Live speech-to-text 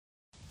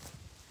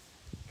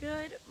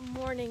Good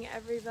morning,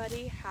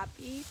 everybody.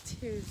 Happy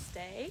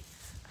Tuesday.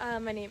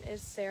 My name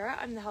is Sarah.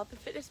 I'm the health and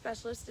fitness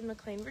specialist in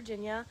McLean,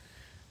 Virginia.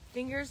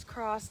 Fingers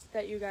crossed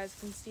that you guys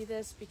can see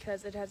this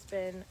because it has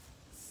been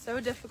so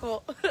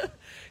difficult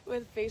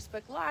with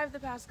Facebook Live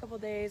the past couple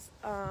days.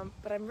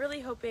 But I'm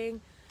really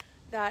hoping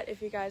that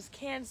if you guys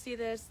can see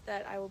this,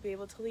 that I will be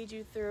able to lead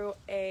you through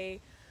a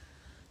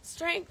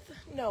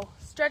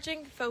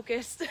stretching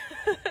focused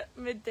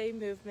midday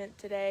movement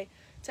today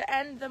to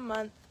end the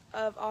month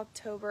of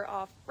October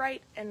off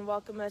right and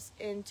welcome us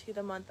into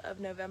the month of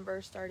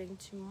November starting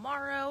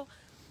tomorrow.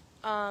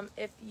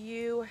 If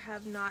you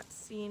have not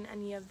seen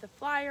any of the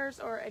flyers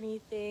or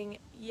anything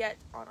yet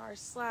on our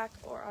Slack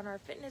or on our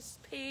fitness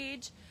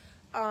page,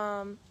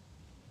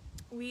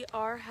 we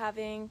are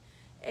having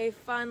a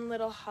fun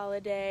little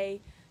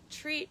holiday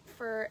treat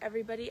for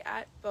everybody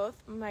at both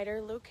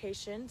MITRE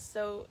locations.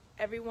 So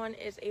everyone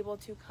is able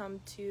to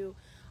come to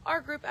our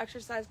group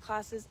exercise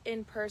classes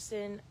in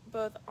person,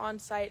 both on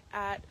site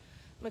at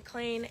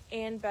McLean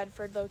and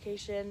Bedford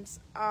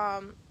locations.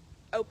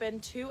 Open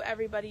to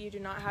everybody. You do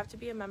not have to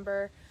be a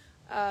member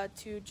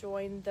to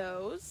join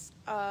those,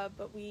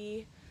 but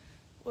we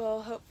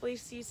will hopefully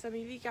see some of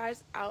you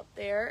guys out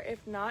there.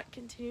 If not,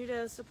 continue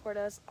to support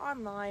us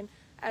online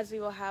as we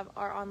will have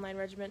our online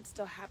regimen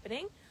still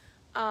happening.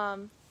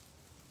 But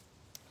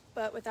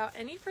without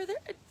any further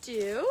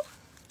ado,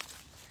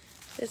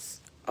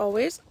 this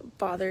always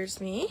bothers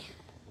me.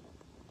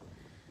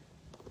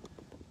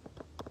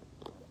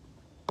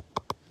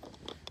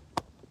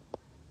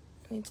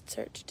 I need to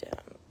search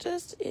down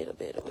just a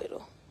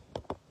little.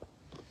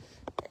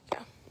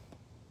 There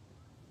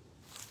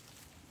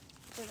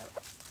we go.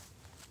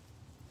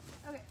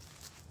 Okay,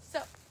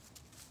 so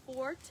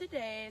for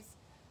today's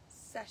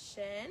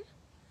session,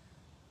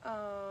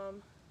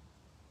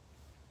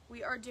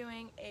 we are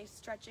doing a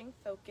stretching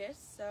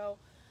focus. So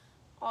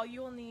all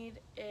you will need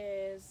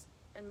is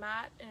a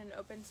mat and an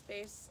open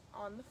space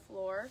on the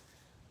floor.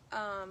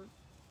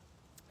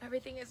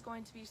 Everything is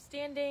going to be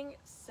standing,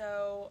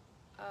 so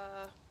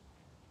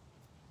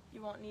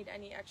you won't need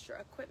any extra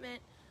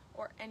equipment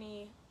or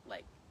any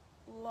like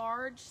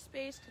large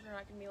space because we're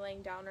not going to be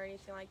laying down or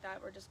anything like that.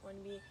 We're just going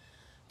to be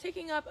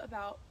taking up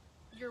about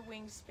your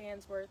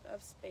wingspan's worth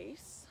of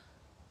space.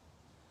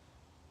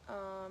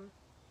 I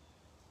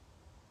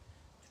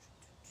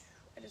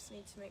just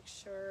need to make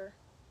sure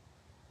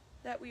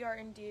that we are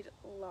indeed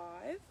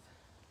live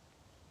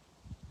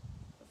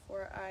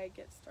before I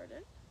get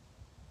started.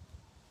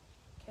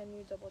 Can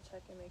you double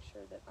check and make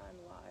sure that I'm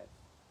live?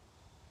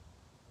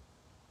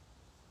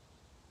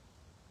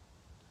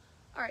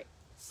 Alright,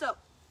 so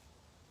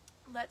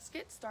let's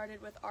get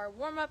started with our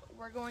warm-up.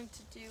 We're going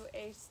to do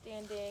a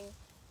standing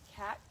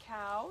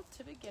cat-cow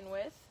to begin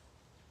with.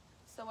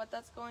 So what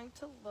that's going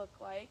to look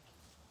like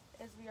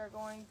is we are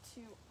going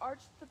to arch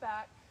the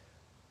back.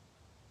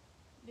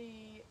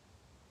 The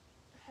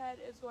head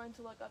is going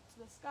to look up to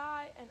the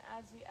sky, and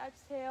as we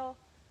exhale,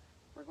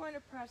 we're going to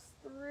press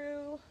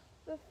through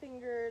the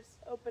fingers,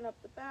 open up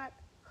the back,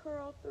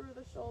 curl through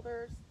the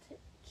shoulders,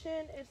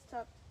 chin is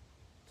tucked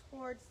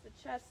towards the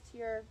chest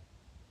here.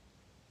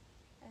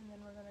 And then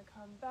we're going to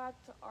come back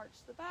to arch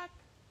the back.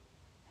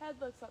 Head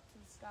looks up to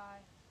the sky.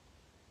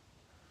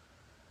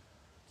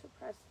 To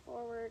press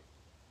forward.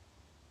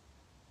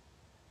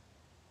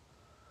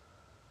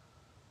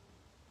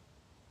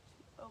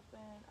 To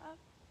open up.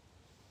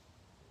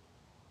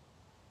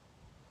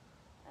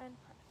 And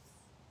press.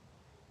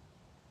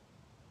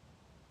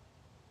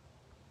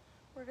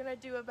 We're going to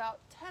do about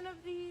 10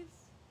 of these.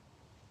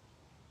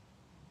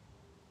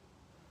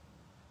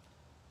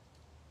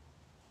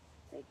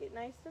 Take it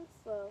nice and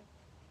slow.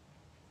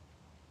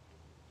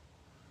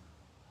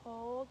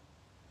 Hold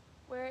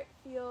where it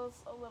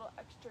feels a little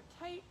extra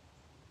tight.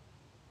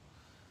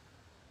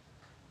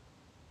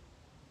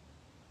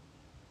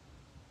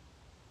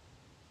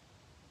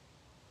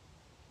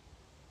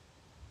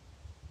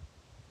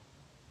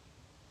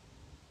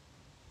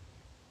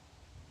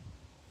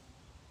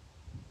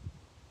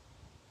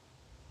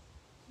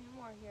 Two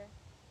more here.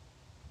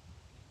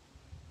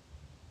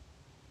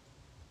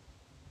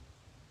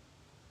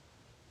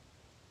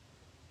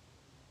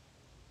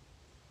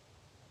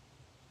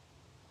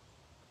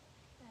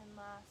 And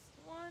last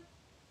one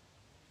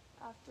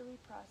after we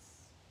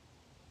press.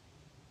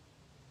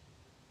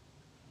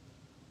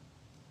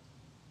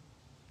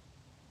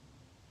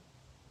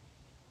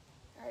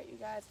 Alright, you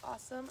guys,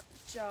 awesome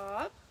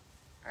job.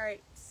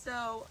 Alright,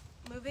 so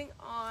moving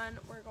on,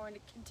 we're going to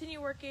continue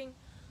working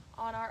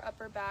on our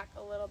upper back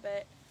a little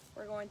bit.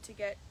 We're going to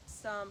get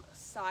some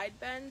side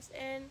bends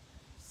in.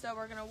 So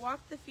we're going to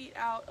walk the feet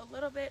out a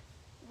little bit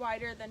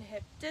wider than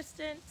hip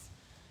distance.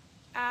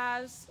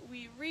 As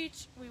we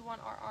reach, we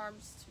want our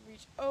arms to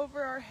reach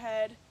over our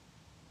head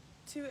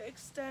to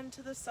extend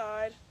to the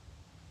side.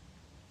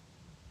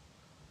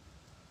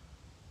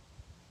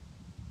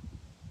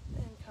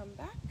 And come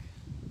back.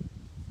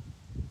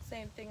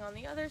 Same thing on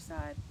the other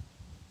side.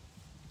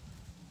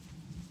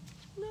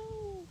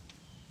 No.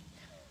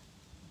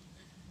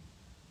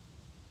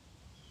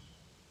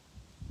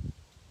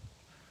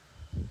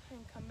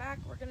 And come back. back.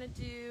 We're gonna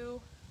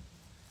do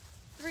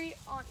 3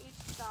 on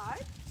each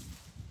side.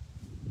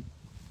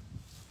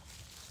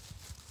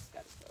 Just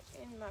gotta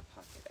go in my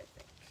pocket, I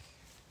think.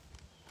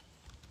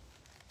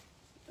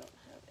 Don't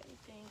have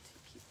anything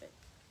to keep it.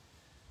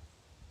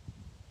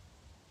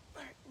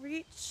 All right,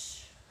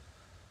 reach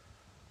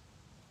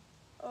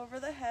over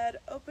the head,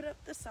 open up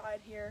the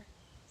side here,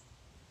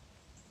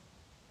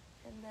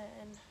 and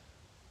then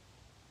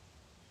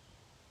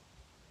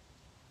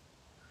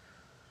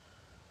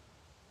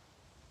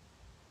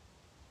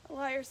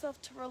allow yourself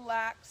to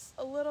relax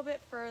a little bit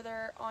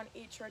further on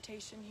each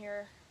rotation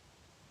here.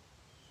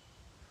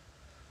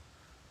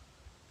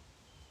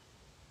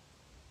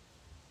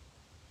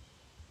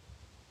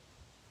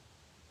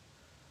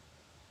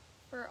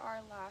 For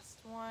our last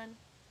one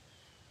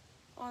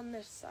on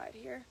this side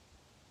here.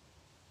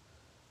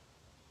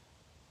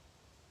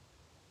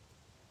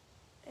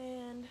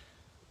 And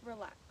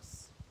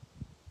relax.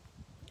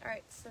 All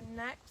right, so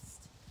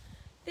next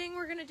thing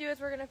we're gonna do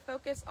is we're gonna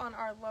focus on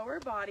our lower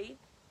body.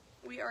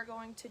 We are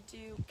going to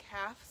do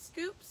calf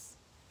scoops.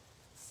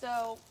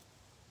 So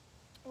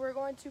we're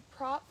going to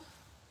prop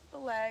the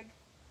leg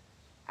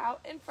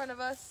out in front of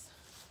us.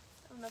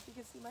 I don't know if you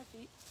can see my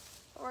feet,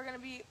 but we're going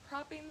to be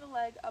propping the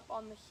leg up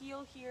on the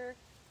heel here.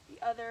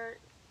 The other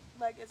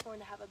leg is going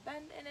to have a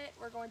bend in it.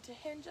 We're going to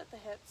hinge at the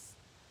hips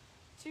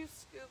to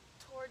scoop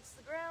towards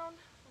the ground,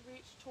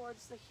 reach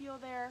towards the heel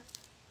there,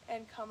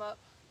 and come up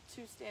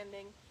to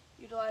standing,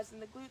 utilizing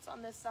the glutes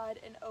on this side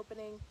and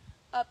opening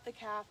up the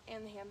calf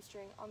and the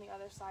hamstring on the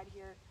other side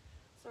here.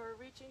 So we're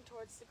reaching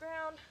towards the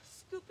ground,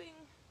 scooping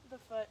the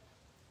foot,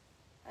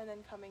 and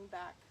then coming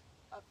back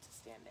up to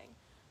standing.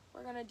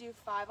 We're gonna do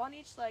 5 on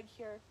each leg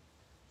here,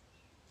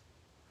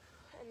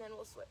 and then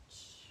we'll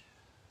switch.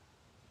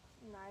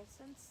 Nice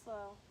and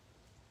slow.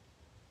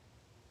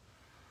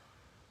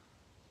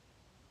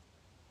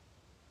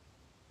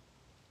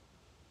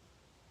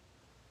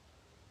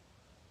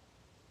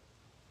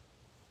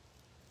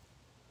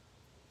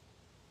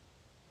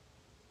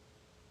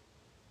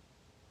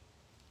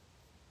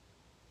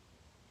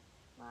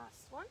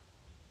 Last one.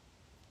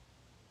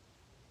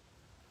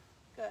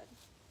 Good.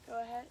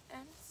 Go ahead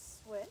and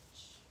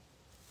switch.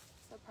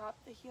 So prop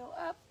the heel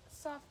up,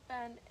 soft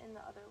bend in the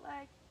other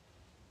leg,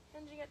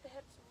 hinging at the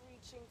hips,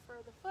 reaching for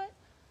the foot.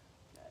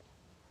 Good.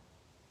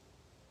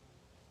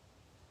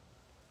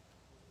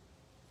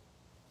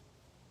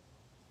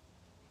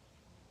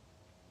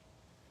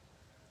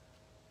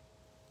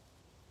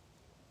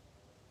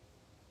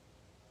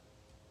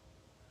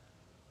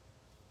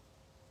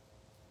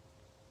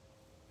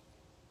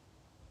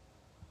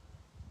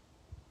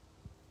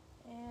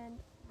 And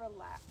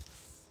relax.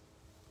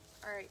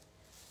 All right,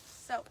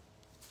 so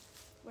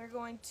we're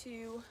going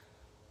to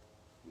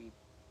repeat.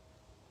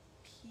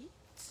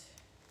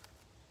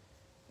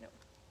 No,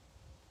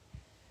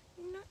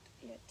 not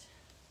yet.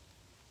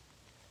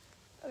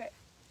 Okay,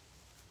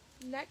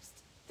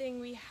 next thing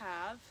we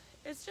have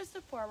is just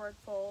a forward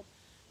fold.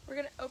 We're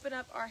going to open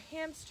up our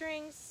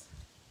hamstrings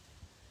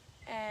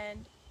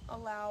and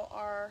allow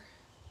our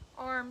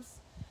arms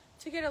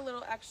to get a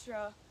little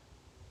extra.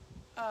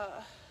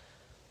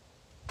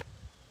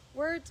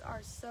 Words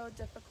are so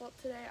difficult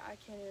today, I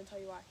can't even tell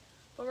you why.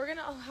 But we're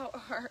gonna allow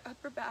our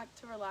upper back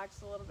to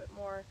relax a little bit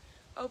more,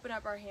 open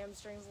up our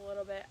hamstrings a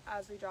little bit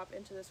as we drop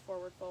into this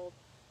forward fold,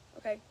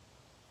 okay?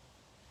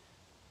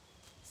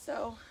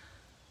 So,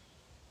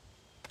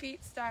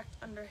 feet stacked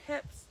under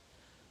hips,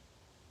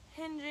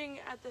 hinging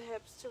at the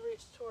hips to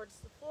reach towards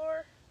the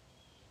floor.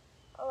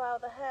 Allow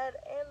the head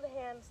and the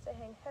hands to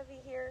hang heavy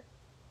here.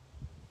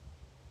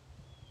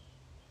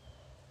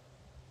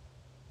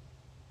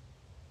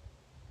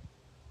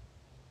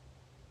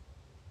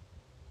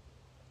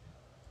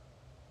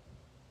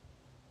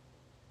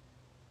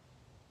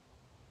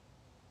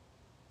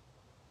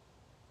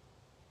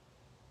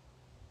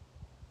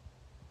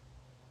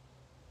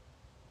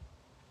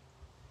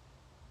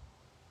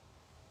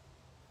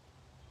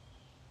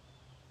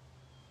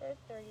 Okay,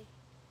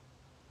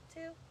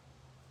 3, 2,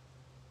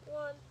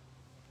 1,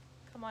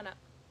 come on up.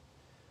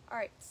 All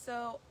right,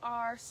 so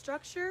our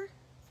structure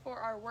for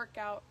our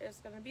workout is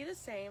going to be the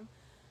same.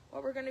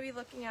 What we're going to be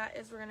looking at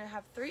is we're going to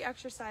have 3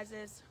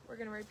 exercises. We're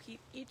going to repeat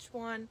each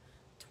one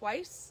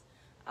twice,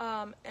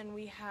 and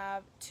we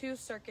have 2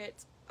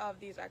 circuits of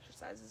these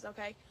exercises,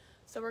 okay?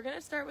 So we're going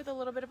to start with a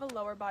little bit of a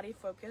lower body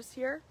focus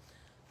here.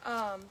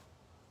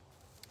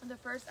 The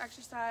first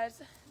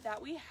exercise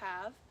that we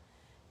have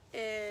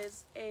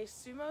is a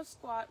sumo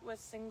squat with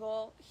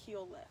single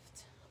heel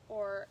lift,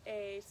 or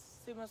a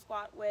sumo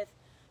squat with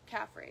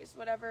calf raise,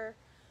 whatever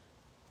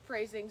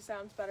phrasing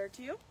sounds better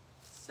to you.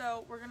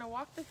 So we're gonna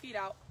walk the feet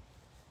out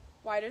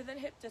wider than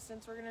hip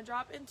distance. We're gonna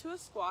drop into a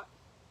squat.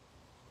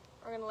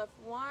 We're gonna lift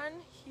one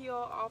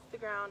heel off the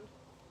ground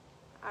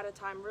at a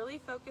time, really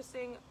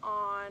focusing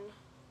on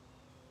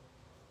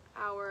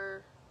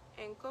our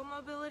ankle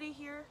mobility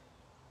here.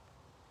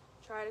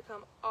 Try to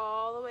come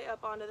all the way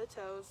up onto the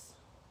toes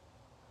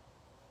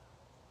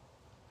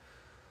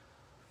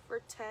for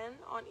 10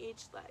 on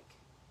each leg.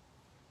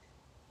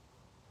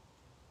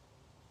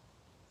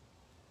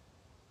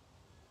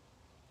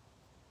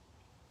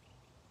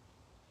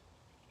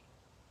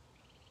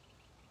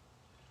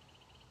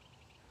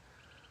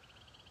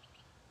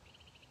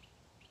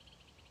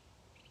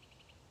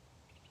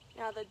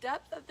 Now the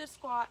depth of the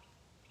squat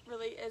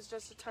really is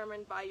just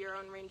determined by your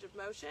own range of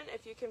motion.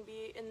 If you can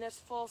be in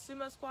this full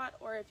sumo squat,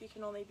 or if you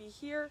can only be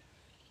here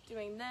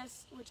doing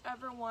this,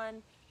 whichever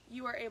one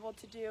you are able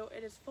to do,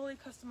 it is fully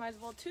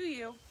customizable to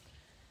you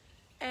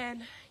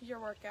and your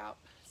workout.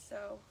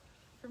 So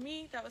for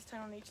me, that was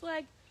 10 on each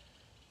leg.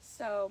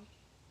 So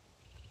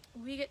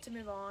we get to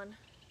move on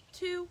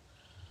to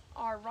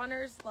our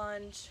runner's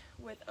lunge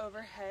with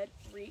overhead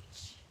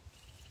reach.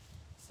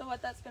 So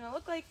what that's going to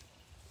look like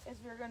is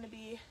we're going to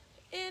be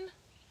in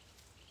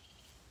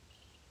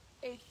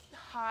a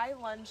high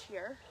lunge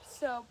here.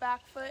 So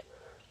back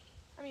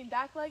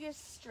leg is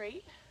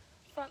straight,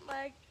 front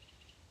leg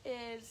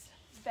is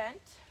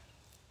bent.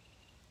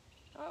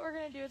 And what we're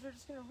going to do is we're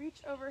just going to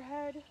reach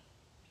overhead,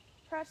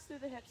 press through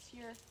the hips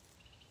here,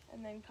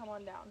 and then come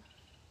on down.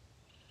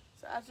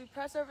 So as we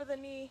press over the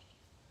knee,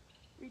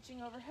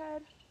 reaching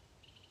overhead,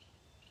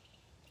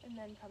 and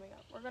then coming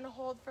up. We're going to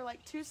hold for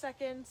like 2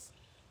 seconds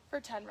for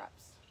 10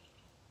 reps.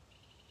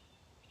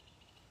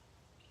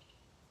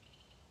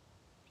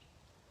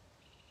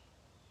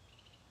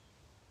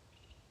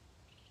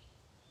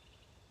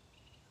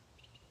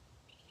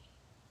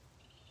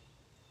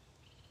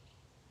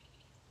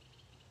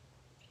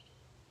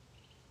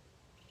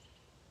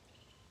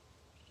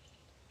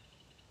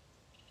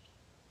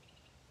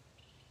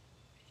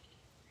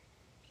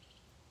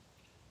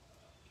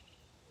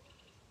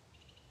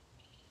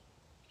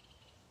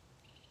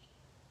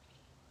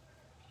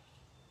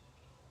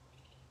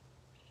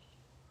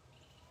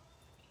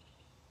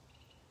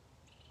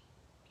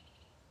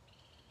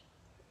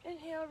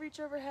 Inhale, reach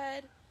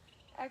overhead.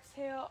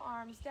 Exhale,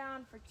 arms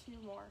down for 2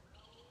 more.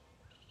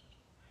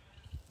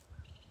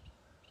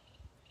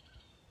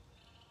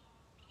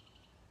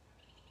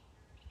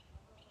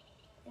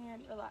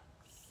 And relax.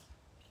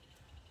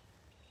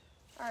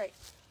 All right,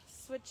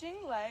 switching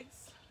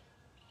legs.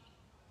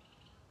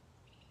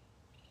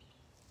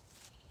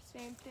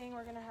 Same thing,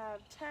 we're gonna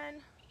have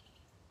 10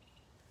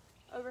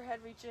 overhead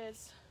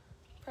reaches,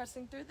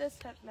 pressing through this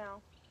hip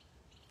now.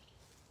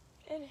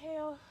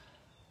 Inhale,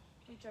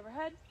 reach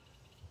overhead.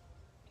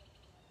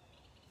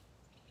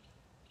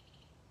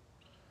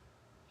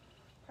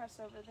 Press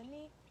over the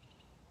knee.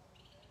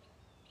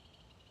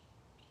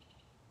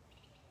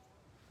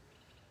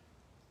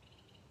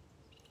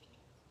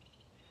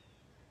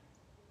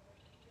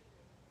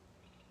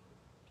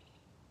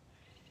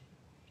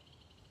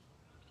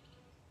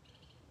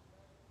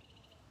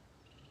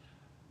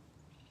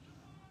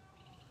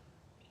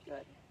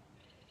 Good.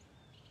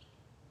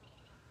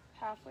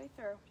 Halfway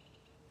through.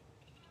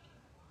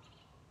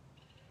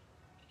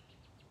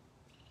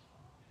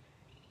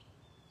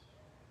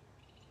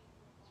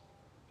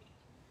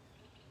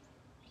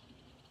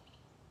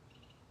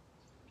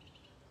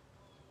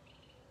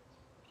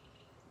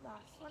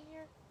 Last one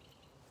here.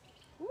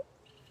 Whoop.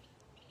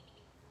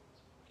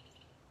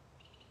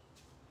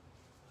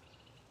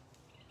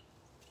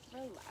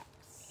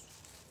 Relax.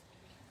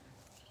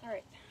 All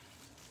right.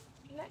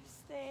 Next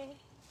thing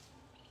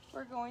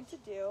we're going to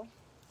do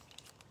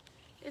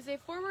is a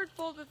forward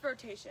fold with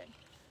rotation.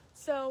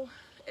 So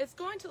it's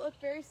going to look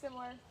very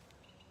similar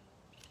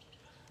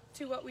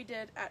to what we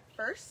did at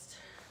first,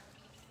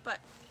 but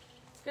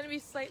it's going to be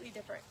slightly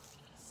different.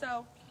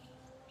 So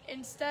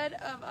instead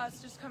of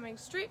us just coming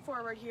straight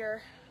forward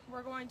here,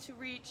 we're going to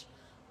reach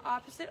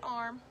opposite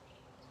arm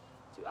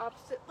to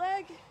opposite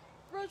leg,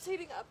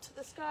 rotating up to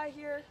the sky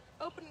here,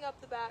 opening up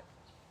the back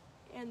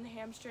and the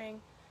hamstring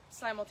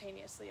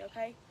simultaneously,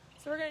 okay?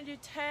 So we're going to do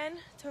 10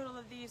 total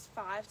of these,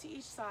 5 to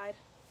each side.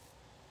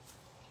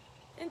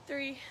 In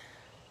 3,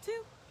 2,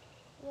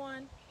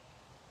 1.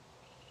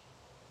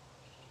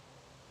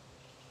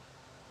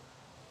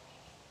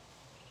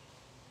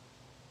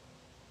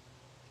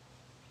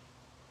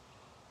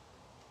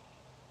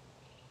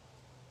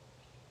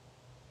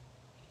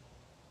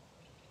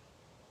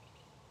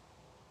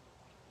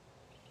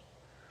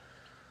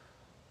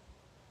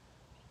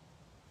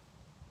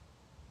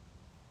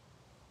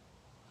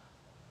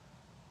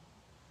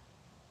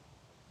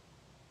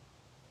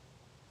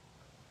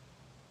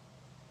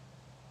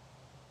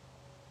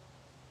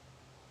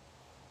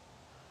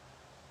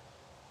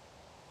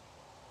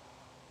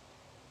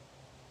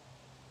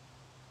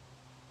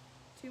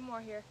 Two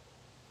more here.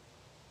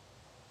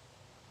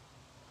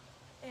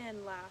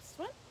 And last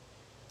one.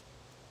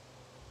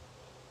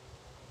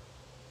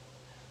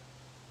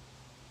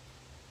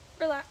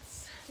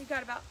 Relax. We've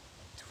got about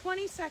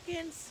 20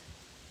 seconds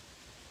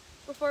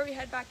before we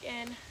head back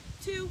in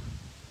to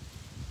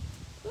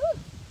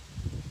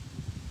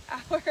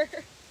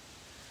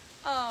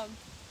our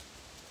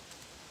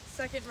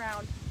second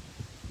round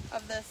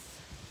of this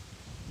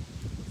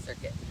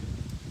circuit.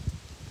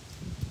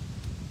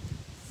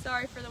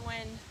 Sorry for the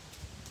wind.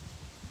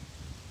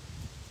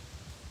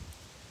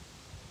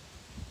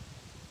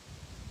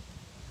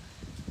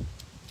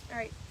 All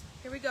right,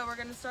 here we go. We're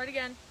gonna start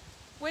again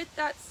with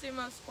that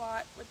sumo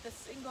squat with the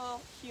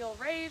single heel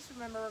raise.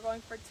 Remember, we're going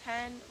for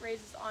 10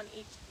 raises on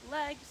each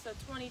leg, so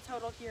 20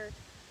 total here.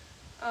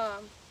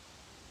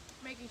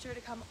 Making sure to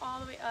come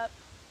all the way up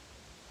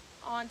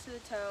onto the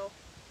toe,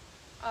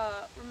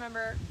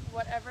 Remember,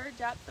 whatever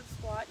depth of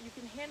squat you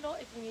can handle.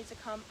 If you need to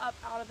come up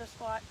out of the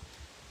squat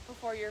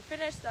before you're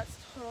finished, that's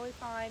totally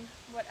fine.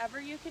 Whatever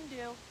you can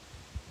do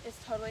is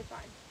totally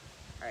fine.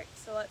 All right,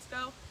 so let's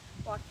go.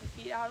 Walk the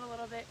feet out a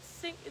little bit,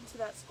 sink into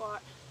that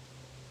squat,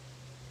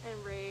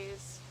 and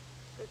raise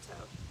the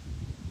toe.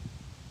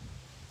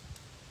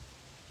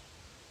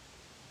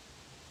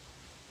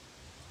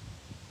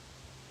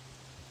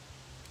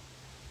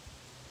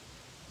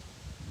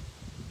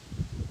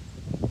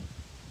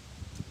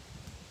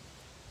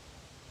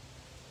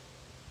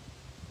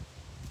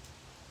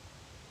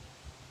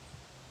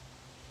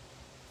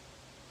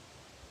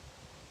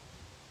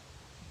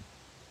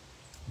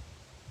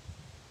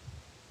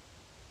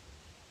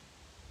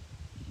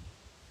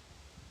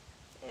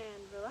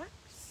 And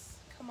relax.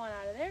 Come on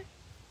out of there.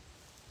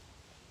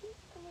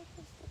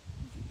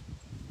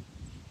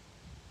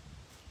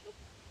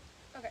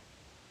 Okay.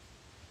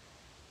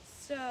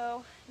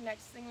 So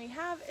next thing we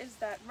have is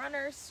that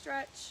runner's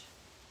stretch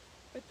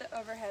with the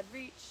overhead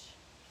reach.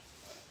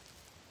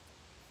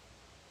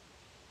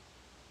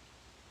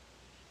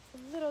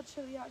 It's a little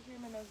chilly out here.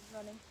 My nose is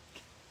running.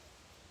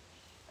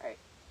 All right.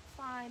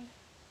 Find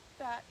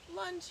that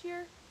lunge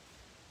here.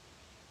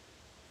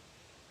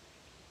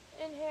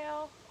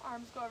 Inhale,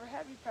 arms go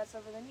overhead, we press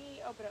over the knee,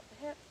 open up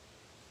the hip.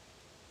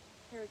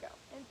 Here we go.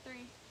 In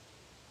 3,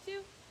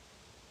 2,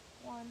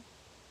 1.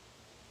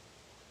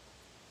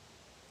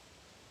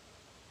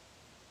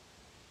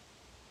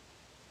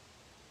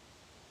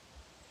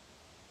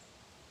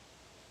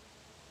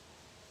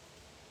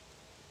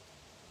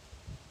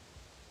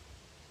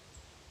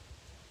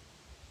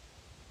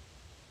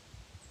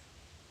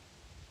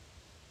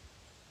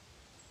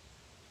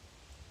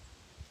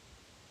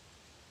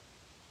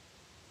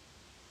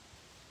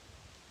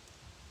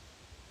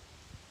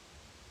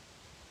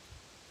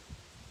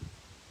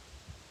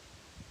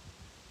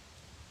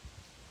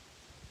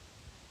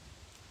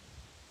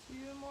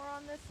 Two more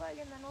on this leg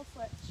and then we'll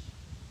switch.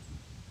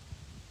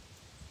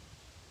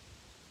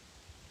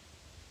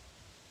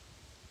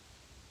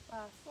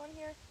 Last one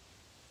here.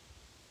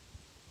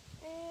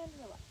 And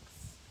relax.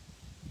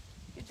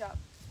 Good job.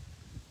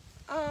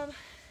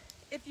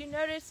 If you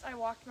notice, I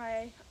walked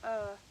my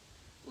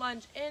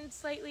lunge in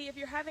slightly. If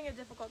you're having a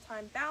difficult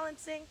time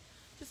balancing,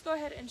 just go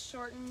ahead and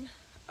shorten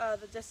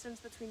the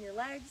distance between your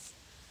legs.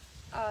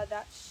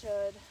 That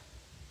should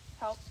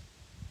help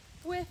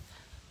with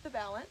the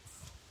balance.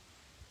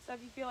 So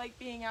if you feel like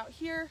being out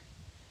here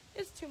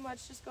is too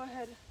much, just go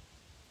ahead,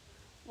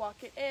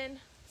 walk it in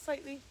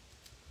slightly,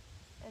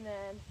 and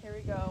then here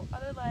we go,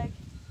 other leg.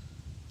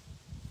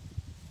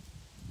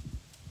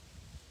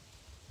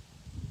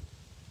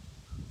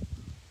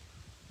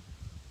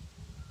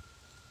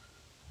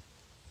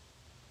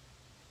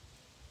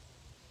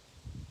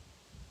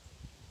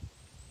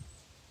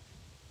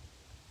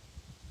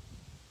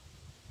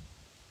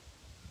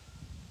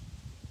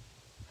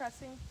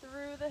 Pressing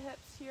through the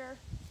hips here.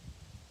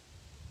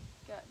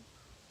 Good.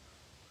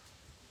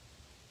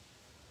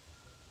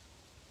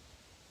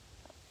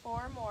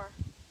 4 more.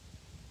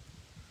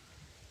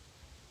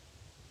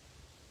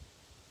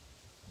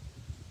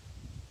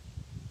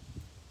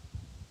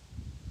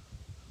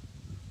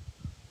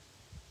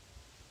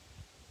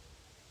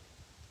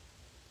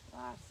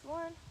 Last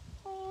one.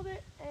 Hold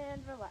it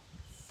and relax.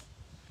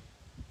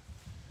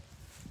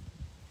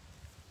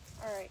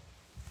 All right.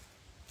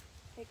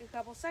 Take a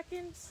couple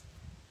seconds.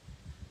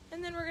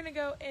 And then we're going to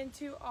go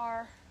into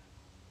our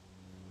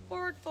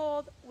forward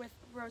fold with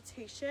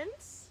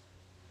rotations.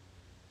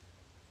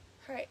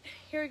 All right,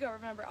 here we go.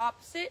 Remember,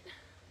 opposite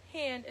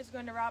hand is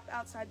going to wrap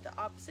outside the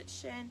opposite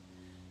shin,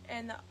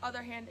 and the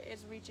other hand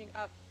is reaching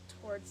up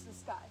towards the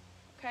sky.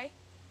 Okay?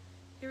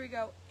 Here we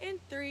go. In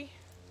 3,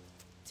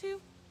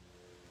 2,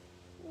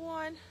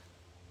 1.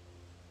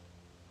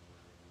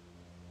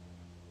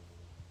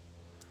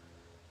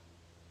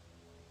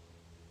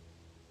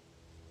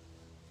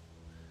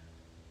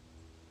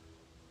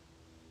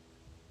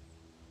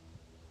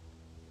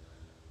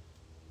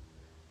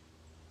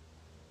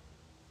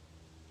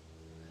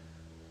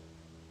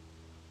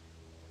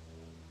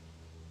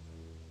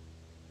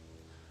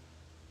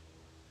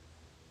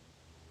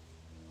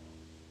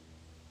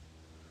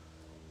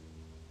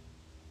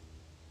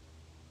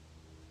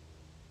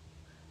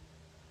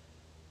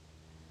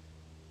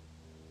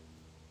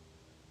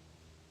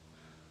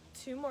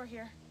 Two more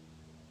here.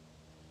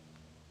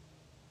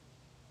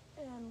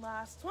 And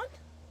last one.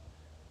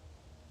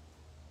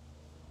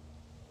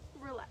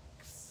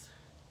 Relax.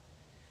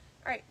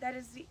 All right, that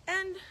is the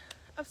end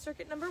of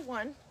circuit number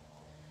 1.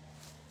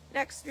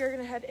 Next, we are going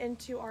to head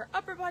into our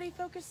upper body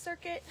focus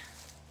circuit.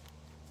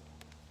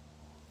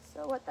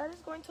 So what that is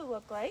going to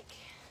look like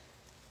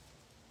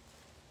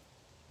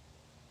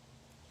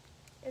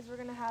is we're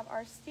going to have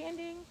our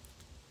standing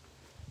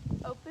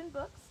open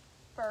books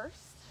first.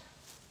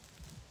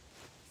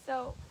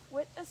 So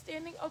with a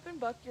standing open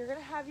book, you're going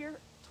to have your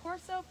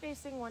torso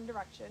facing one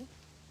direction,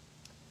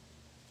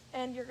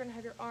 and you're going to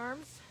have your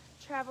arms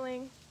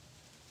traveling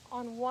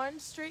on one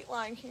straight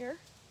line here,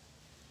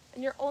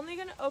 and you're only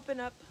going to open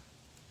up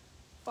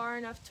far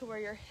enough to where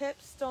your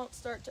hips don't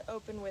start to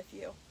open with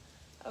you.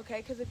 Okay,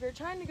 because if you're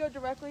trying to go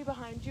directly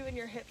behind you and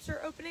your hips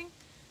are opening,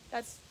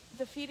 that's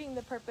defeating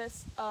the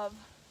purpose of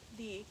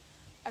the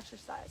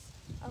exercise.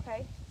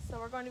 Okay, so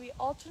we're going to be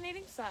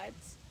alternating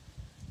sides,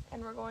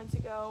 and we're going to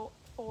go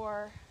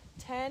for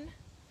 10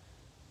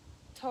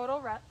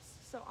 total reps.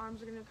 So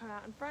arms are going to come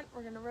out in front.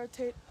 We're going to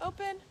rotate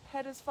open.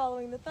 Head is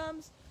following the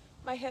thumbs.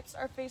 My hips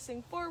are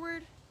facing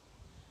forward.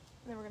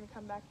 And then we're going to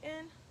come back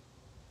in.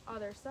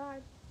 Other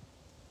side.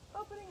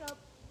 Opening up.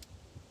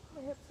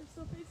 My hips are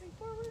still facing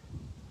forward.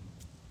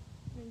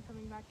 And then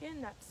coming back in.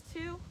 That's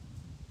 2.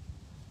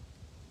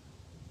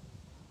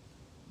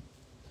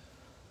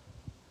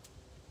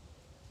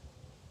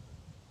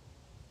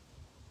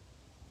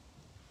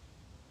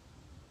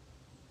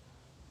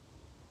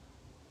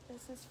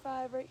 This is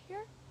 5 right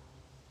here.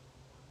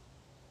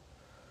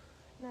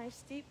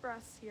 Nice deep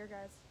breaths here,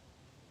 guys.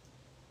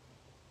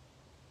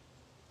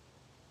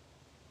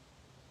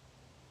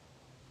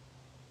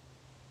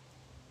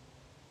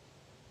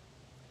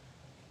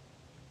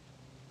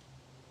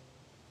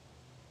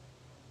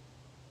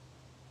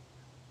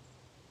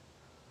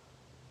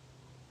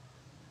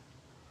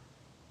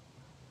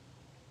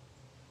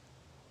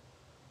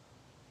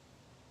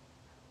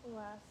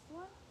 Last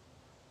one.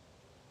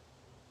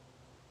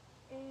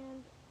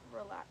 And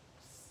relax.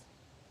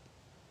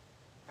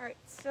 Alright,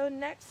 so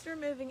next we're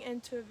moving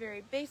into a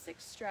very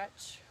basic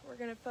stretch. We're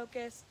going to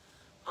focus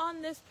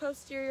on this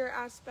posterior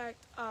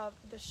aspect of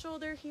the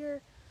shoulder here,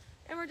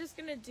 and we're just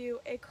going to do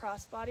a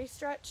crossbody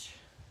stretch.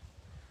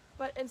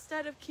 But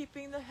instead of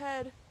keeping the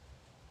head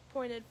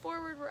pointed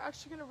forward, we're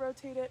actually going to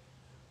rotate it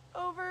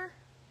over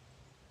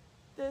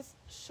this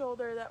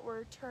shoulder that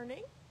we're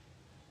turning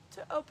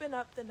to open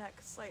up the neck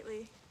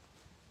slightly.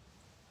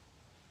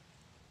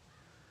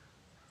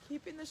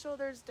 Keeping the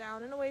shoulders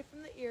down and away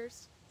from the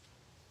ears.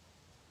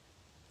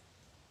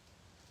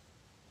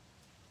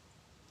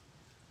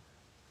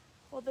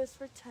 Hold this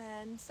for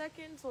 10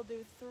 seconds. We'll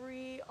do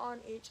 3 on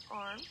each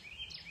arm.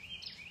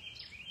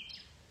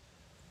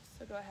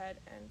 So go ahead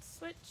and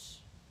switch.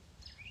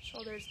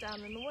 Shoulders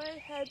down and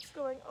away, head's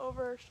going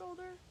over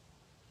shoulder.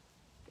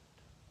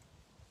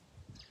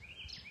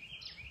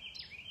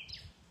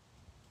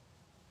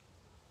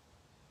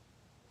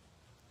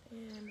 Good.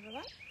 And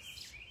relax.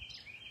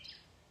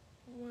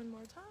 One more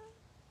time.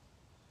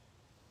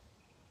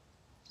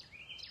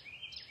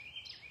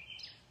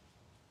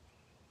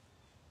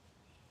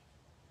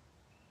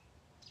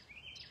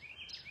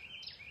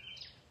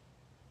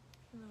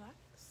 Relax.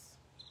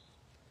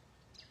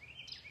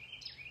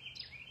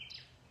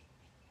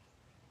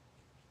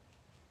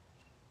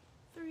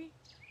 3,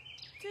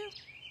 2,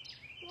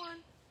 1.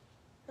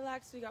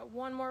 Relax. We got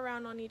one more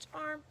round on each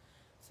arm.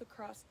 So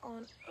cross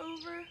on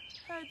over.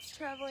 Head's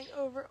traveling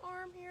over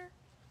arm here.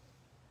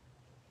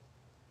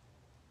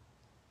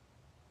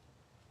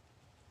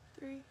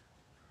 3,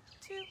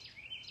 2,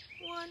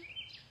 1.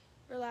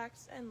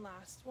 Relax, and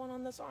last one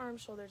on this arm.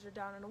 Shoulders are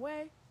down and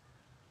away.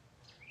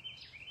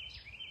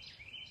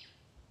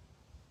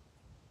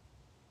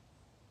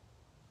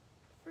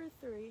 For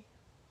 3,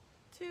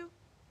 2,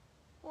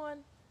 1.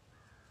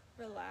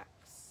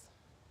 Relax.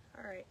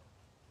 All right.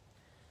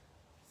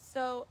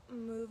 So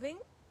moving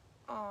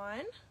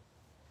on,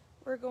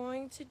 we're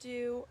going to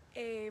do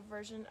a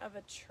version of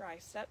a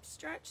tricep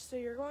stretch. So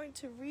you're going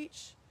to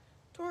reach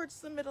towards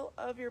the middle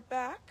of your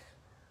back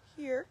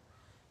here,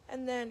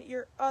 and then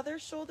your other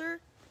shoulder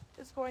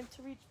is going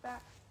to reach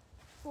back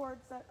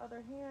towards that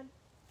other hand.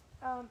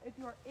 If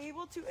you are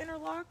able to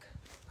interlock,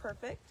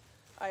 perfect.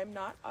 I am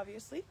not,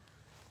 obviously.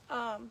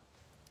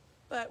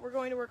 But we're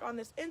going to work on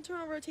this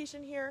internal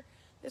rotation here,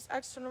 this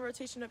external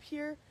rotation up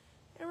here,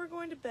 and we're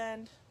going to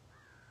bend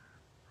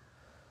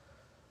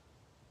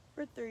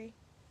for 3,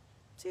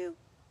 2,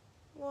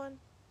 1.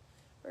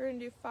 We're going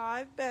to do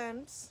 5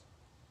 bends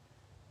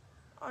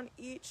on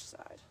each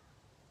side.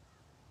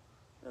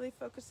 Really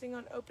focusing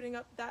on opening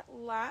up that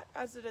lat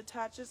as it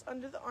attaches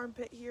under the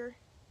armpit here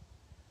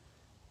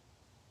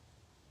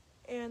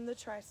and the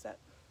tricep.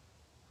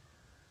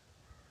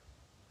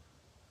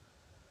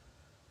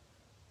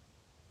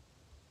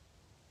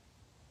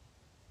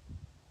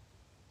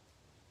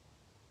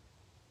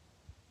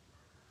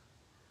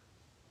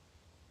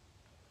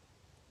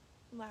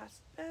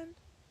 Last bend.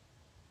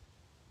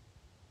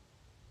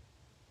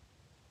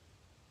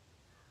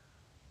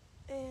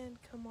 And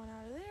come on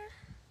out of there.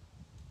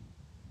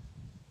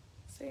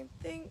 Same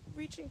thing,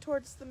 reaching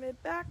towards the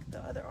mid-back. The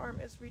other arm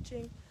is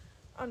reaching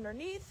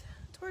underneath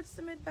towards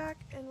the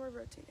mid-back, and we're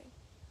rotating.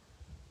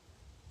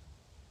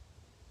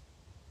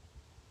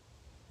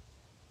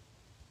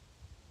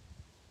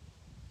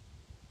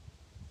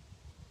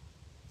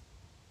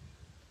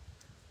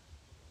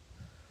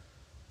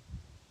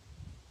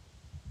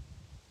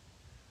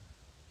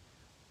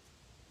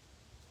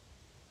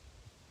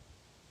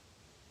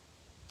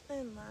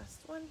 And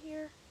last one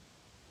here.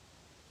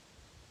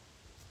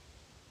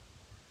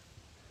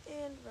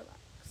 And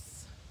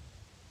relax.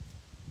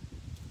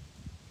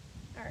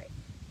 All right.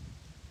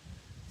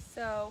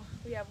 So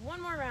we have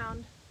one more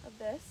round of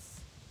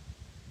this,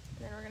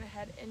 and then we're going to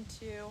head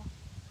into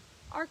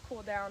our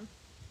cool down.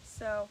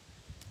 So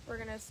we're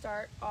gonna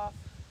start off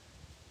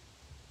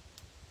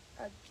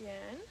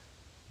again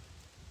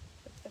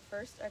with the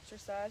first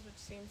exercise, which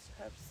seems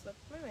to have slipped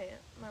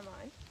my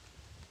mind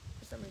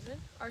for some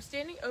reason. Our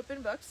standing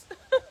open books.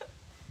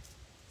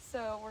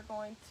 So we're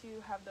going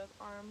to have those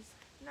arms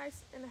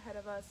nice and ahead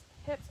of us.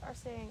 Hips are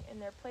staying in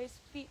their place.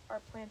 Feet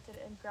are planted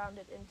and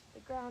grounded into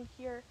the ground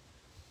here.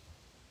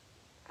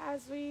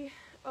 As we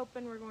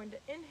open, we're going to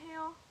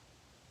inhale.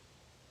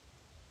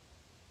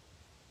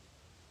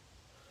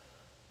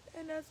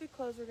 And as we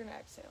close, we're going to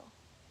exhale.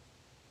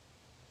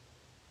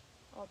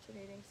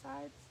 Alternating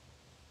sides.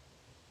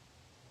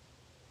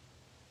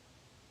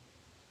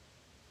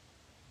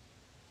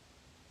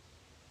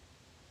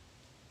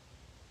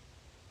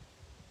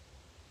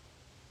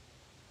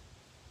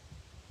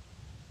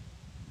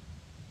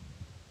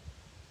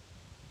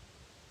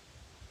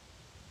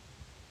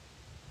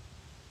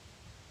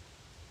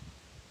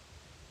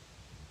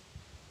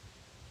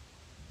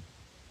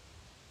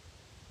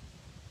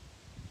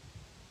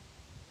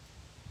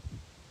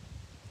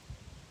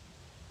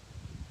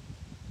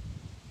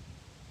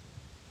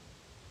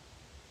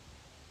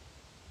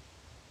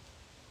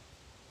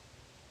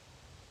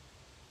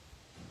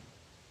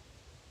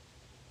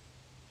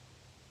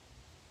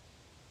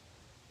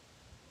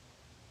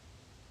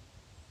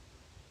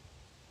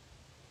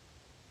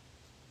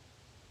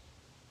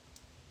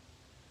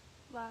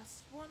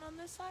 Last one on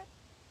this side.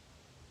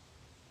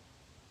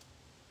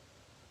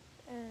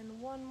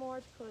 And one more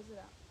to close it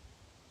out.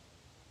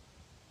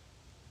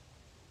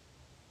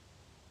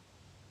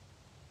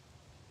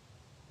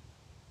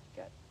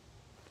 Good.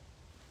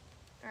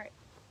 All right.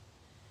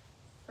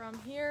 From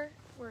here,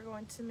 we're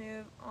going to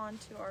move on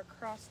to our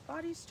cross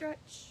body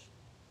stretch.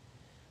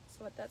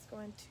 So what that's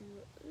going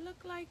to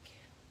look like,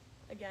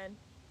 again,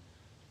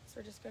 so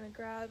we're just going to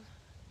grab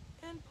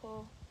and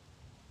pull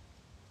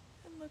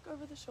and look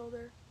over the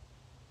shoulder.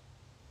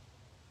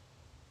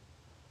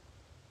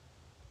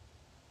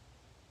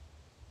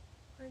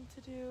 We're going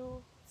to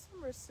do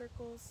some wrist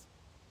circles,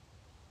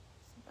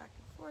 some back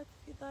and forth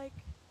if you'd like,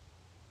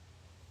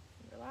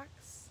 and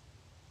relax,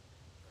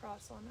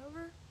 cross on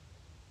over,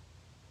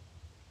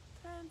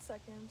 10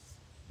 seconds,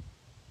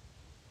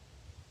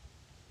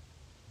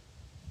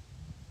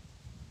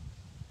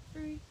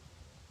 3,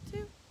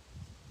 2,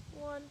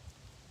 1,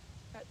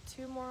 got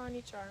 2 more on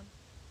each arm.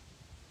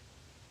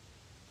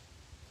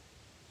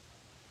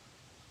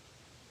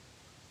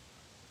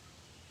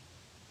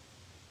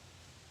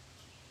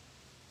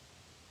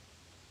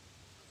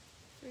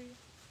 Three,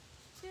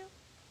 2,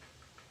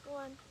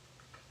 1,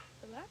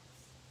 relax.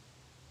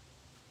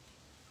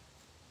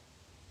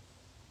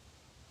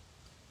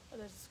 Oh,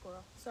 there's a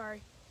squirrel.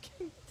 Sorry.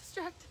 Getting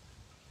distracted.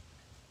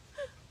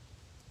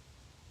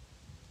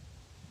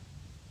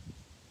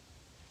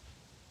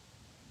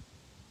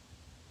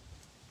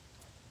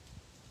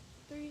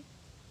 3,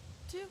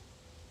 2,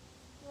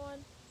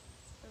 1,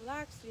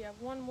 relax. We have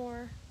one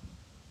more.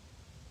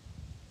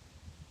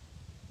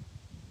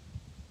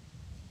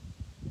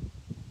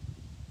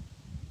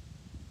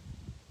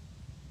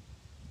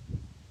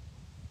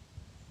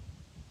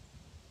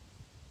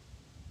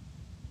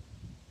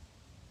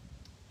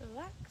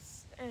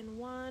 Relax, and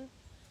one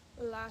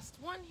last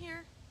one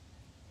here.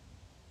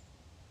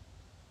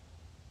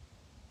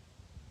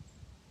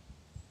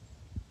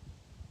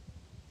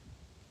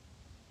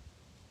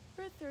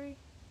 For 3,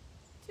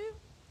 2,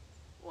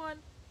 1,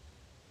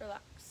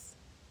 relax.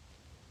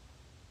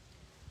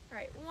 All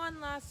right,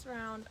 one last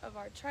round of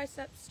our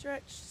tricep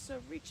stretch. So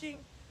reaching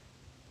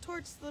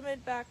towards the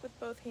mid back with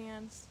both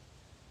hands,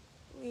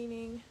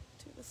 leaning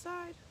to the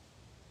side.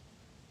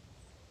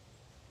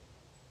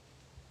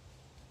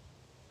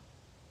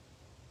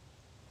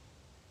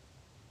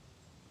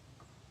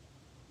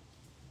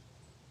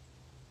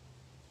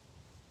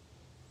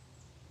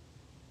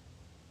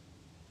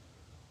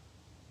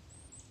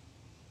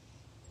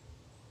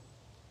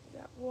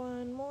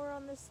 One more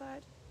on this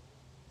side,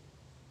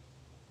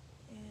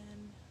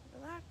 and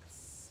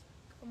relax.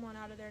 Come on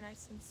out of there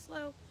nice and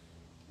slow.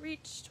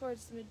 Reach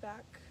towards the mid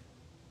back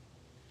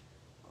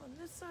on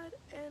this side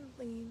and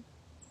lean.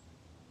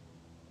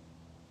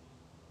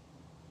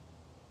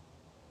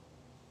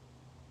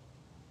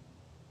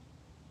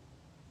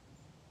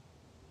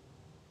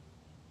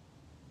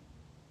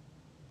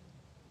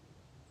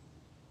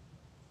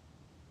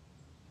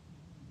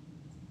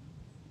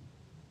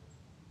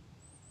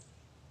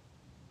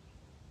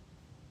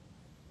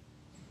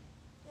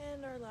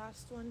 And our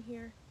last one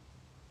here.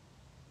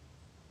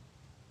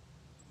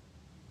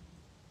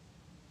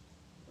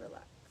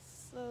 Relax.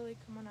 Slowly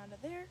come on out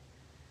of there.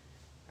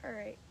 All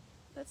right,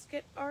 let's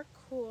get our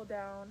cool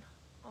down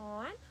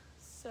on.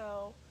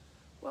 So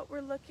what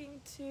we're looking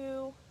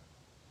to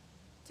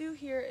do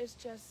here is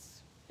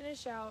just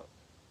finish out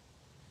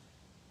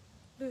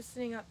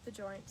loosening up the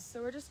joints.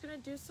 So we're just gonna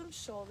do some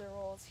shoulder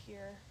rolls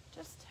here,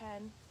 just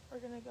 10. We're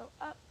gonna go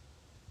up,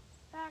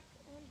 back,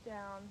 and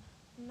down,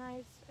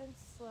 nice and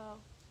slow.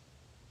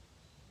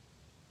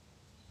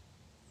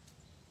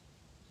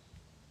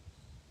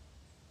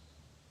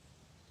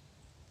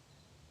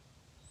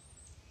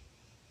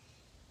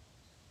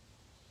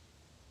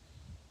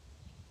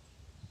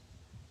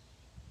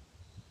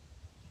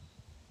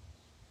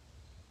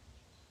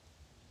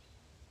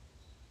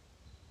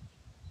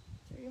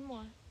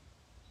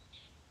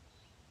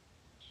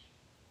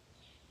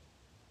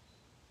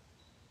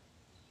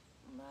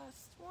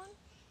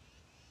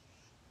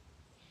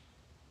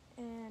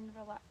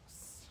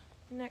 relax.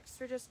 Next,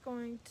 we're just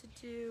going to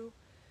do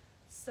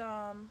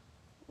some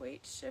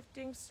weight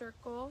shifting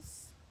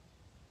circles,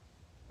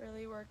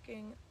 really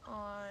working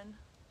on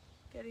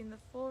getting the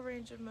full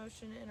range of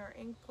motion in our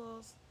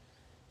ankles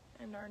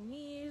and our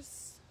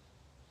knees.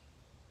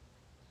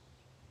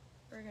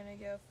 We're gonna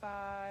go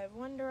 5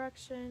 one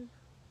direction,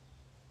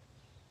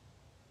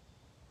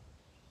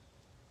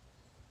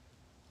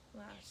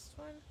 last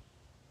one,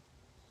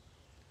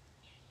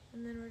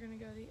 and then we're gonna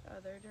go the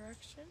other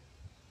direction.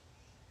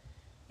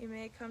 You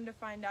may come to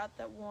find out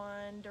that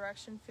one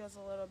direction feels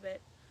a little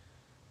bit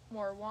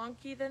more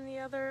wonky than the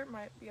other,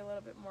 might be a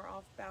little bit more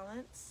off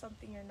balance,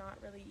 something you're not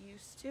really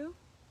used to.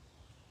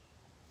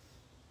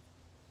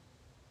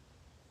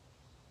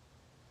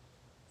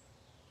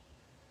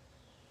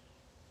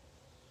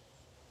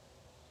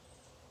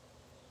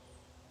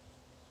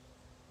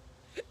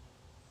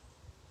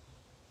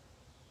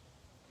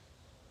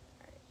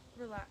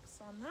 Relax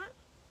on that.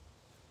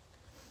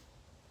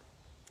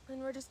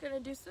 And we're just going to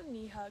do some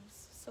knee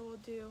hugs. So we'll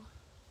do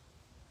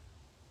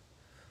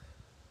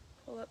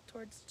pull up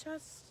towards the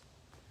chest,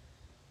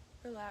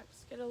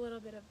 relax, get a little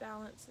bit of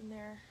balance in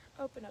there,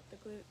 open up the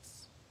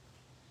glutes.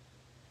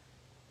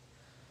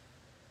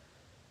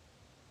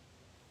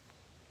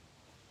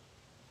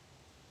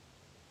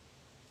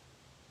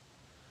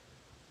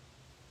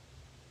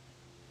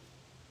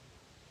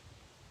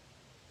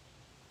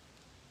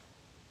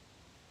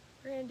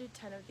 We're going to do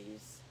 10 of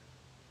these.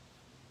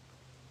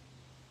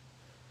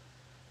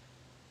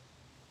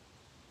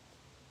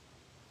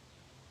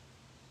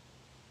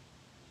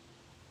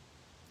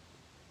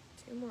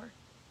 Two more.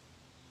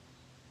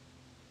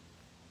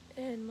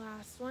 And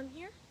last one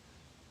here.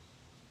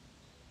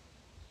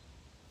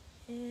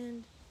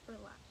 And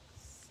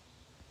relax.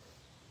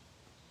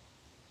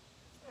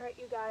 Alright,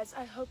 you guys,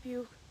 I hope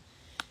you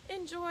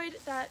enjoyed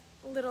that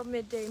little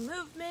midday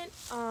movement.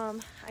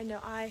 I know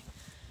I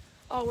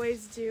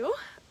always do.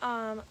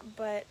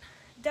 But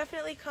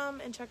definitely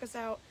come and check us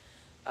out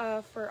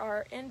for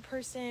our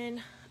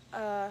in-person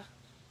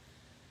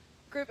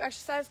group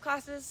exercise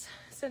classes,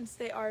 since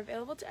they are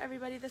available to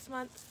everybody this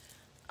month.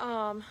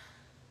 Come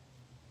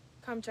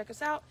check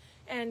us out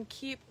and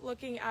keep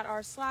looking at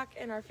our Slack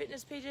and our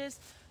fitness pages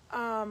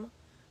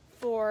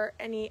for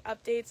any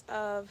updates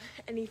of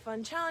any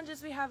fun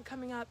challenges we have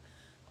coming up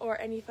or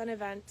any fun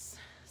events.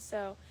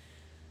 So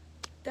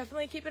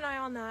definitely keep an eye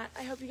on that.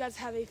 I hope you guys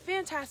have a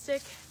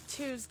fantastic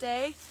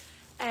Tuesday,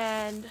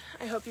 and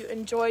I hope you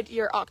enjoyed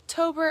your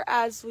October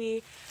as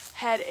we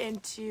head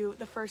into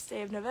the first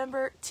day of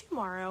November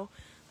tomorrow.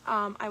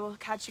 I will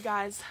catch you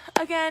guys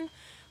again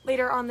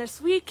later on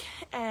this week,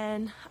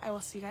 and I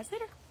will see you guys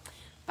later.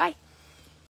 Bye.